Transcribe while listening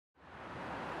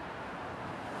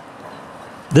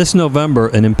This November,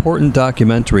 an important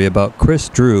documentary about Chris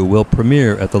Drew will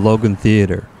premiere at the Logan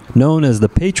Theatre. Known as the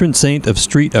patron saint of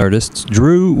street artists,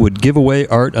 Drew would give away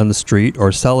art on the street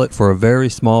or sell it for a very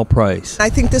small price. I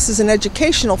think this is an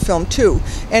educational film too,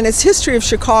 and it's history of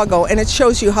Chicago, and it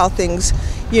shows you how things,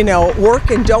 work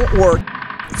and don't work.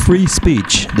 Free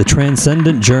Speech, The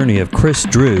Transcendent Journey of Chris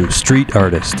Drew, Street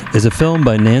Artist, is a film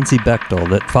by Nancy Bechtol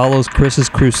that follows Chris's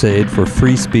crusade for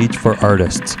free speech for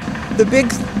artists. The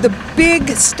big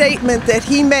statement that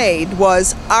he made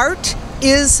was, art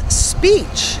is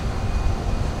speech.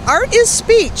 Art is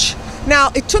speech. Now,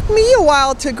 it took me a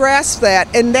while to grasp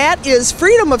that, and that is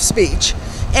freedom of speech.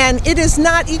 And it is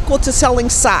not equal to selling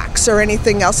socks or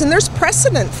anything else, and there's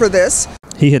precedent for this.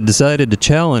 He had decided to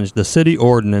challenge the city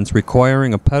ordinance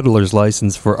requiring a peddler's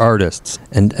license for artists,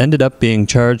 and ended up being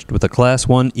charged with a Class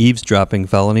 1 eavesdropping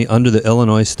felony under the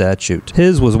Illinois statute.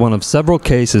 His was one of several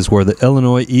cases where the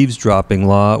Illinois eavesdropping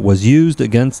law was used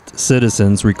against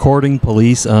citizens recording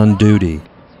police on duty.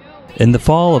 In the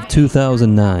fall of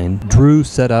 2009, Drew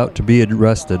set out to be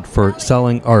arrested for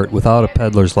selling art without a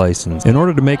peddler's license. In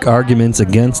order to make arguments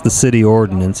against the city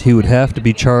ordinance, he would have to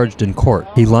be charged in court.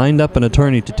 He lined up an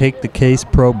attorney to take the case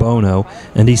pro bono,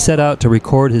 and he set out to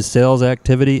record his sales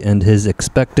activity and his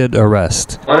expected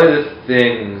arrest. One of the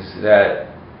things that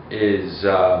is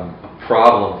a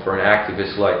problem for an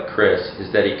activist like Chris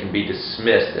is that he can be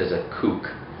dismissed as a kook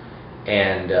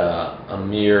and a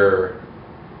mere,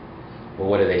 well,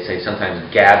 what do they say, sometimes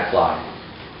a gadfly,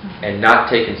 and not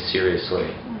taken seriously.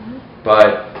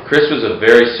 But Chris was a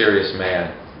very serious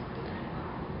man,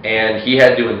 and he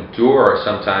had to endure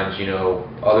sometimes,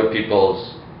 other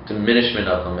people's diminishment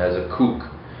of him as a kook,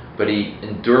 but he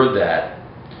endured that.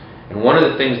 And one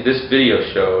of the things this video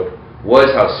showed was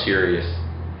how serious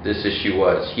this issue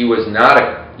was. He was not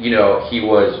a, he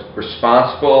was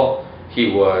responsible,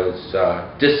 he was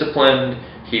disciplined,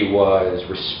 he was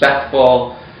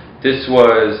respectful. This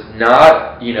was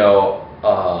not,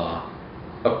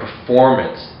 a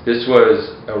performance. This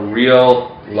was a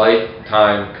real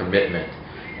lifetime commitment.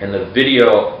 And the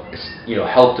video,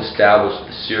 helped establish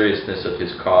the seriousness of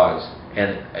his cause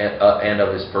and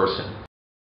of his person.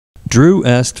 Drew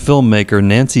asked filmmaker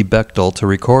Nancy Bechtol to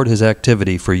record his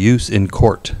activity for use in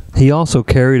court. He also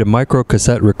carried a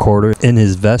microcassette recorder in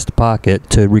his vest pocket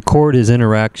to record his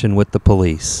interaction with the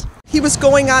police. He was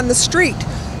going on the street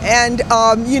and,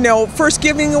 first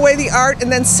giving away the art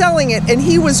and then selling it. And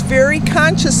he was very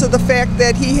conscious of the fact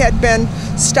that he had been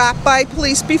stopped by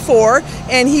police before,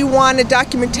 and he wanted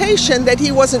documentation that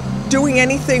he wasn't doing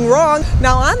anything wrong.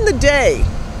 Now, on the day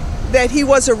that he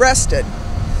was arrested,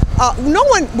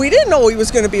 we didn't know he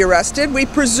was going to be arrested. We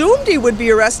presumed he would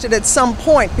be arrested at some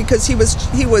point because he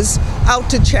was out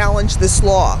to challenge this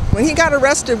law. When he got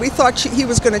arrested, we thought he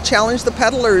was going to challenge the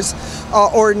peddler's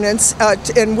ordinance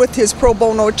and with his pro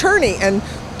bono attorney, and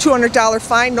 $200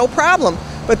 fine, no problem.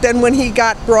 But then when he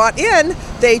got brought in,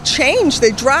 they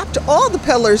dropped all the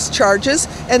peddler's charges,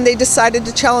 and they decided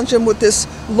to challenge him with this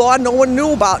law no one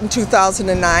knew about in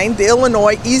 2009, the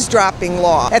Illinois eavesdropping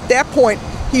law. At that point,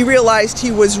 he realized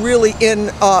he was really in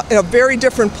a very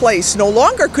different place. No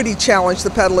longer could he challenge the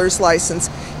peddler's license.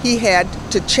 He had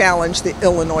to challenge the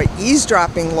Illinois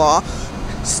eavesdropping law,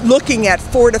 looking at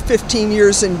 4 to 15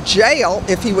 years in jail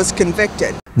if he was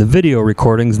convicted. The video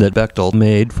recordings that Bechtol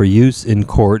made for use in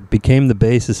court became the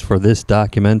basis for this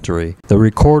documentary. The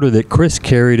recorder that Chris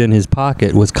carried in his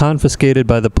pocket was confiscated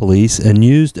by the police and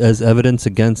used as evidence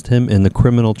against him in the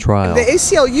criminal trial. The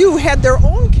ACLU had their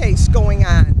own case going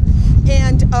on,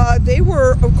 and they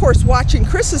were, of course, watching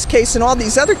Chris's case and all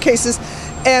these other cases,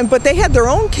 but they had their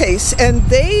own case, and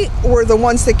they were the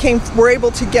ones that were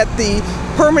able to get the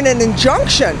permanent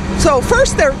injunction. So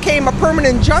first there came a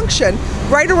permanent injunction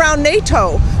right around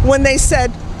NATO when they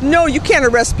said, no, you can't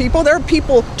arrest people. There are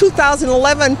people,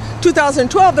 2011,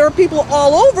 2012, there were people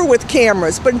all over with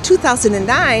cameras. But in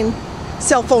 2009,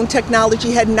 cell phone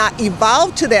technology had not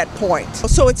evolved to that point.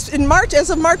 So it's in March, as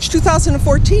of March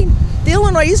 2014, the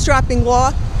Illinois eavesdropping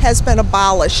law has been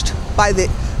abolished by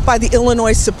the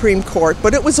Illinois Supreme Court,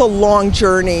 but it was a long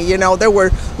journey. There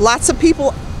were lots of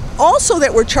people also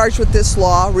that were charged with this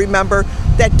law, remember,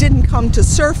 that didn't come to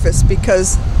surface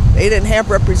because they didn't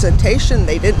have representation.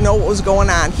 They didn't know what was going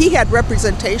on. He had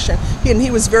representation, and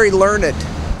he was very learned.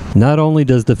 Not only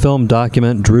does the film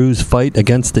document Drew's fight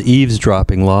against the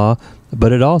eavesdropping law,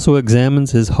 but it also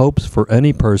examines his hopes for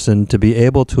any person to be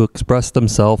able to express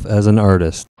themselves as an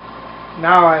artist.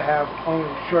 Now I have only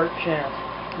a short chance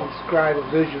to describe a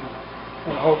vision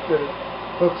and hope that it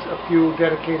hooks a few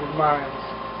dedicated minds.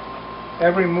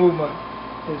 Every movement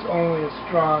is only as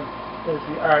strong as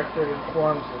the art that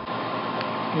informs it.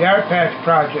 The Art Patch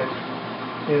Project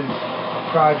is a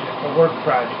project, a work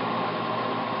project.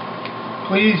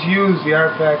 Please use the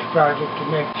Art Facts Project to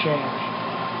make change.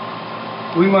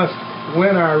 We must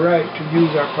win our right to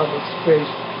use our public space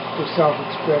for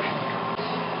self-expression.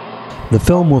 The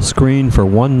film will screen for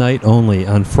one night only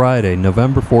on Friday,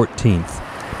 November 14th,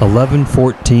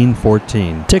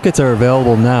 11/14/14. Tickets are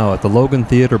available now at the Logan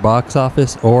Theatre box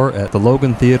office or at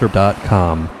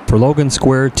thelogantheatre.com. For Logan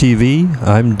Square TV,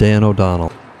 I'm Dan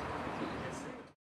O'Donnell.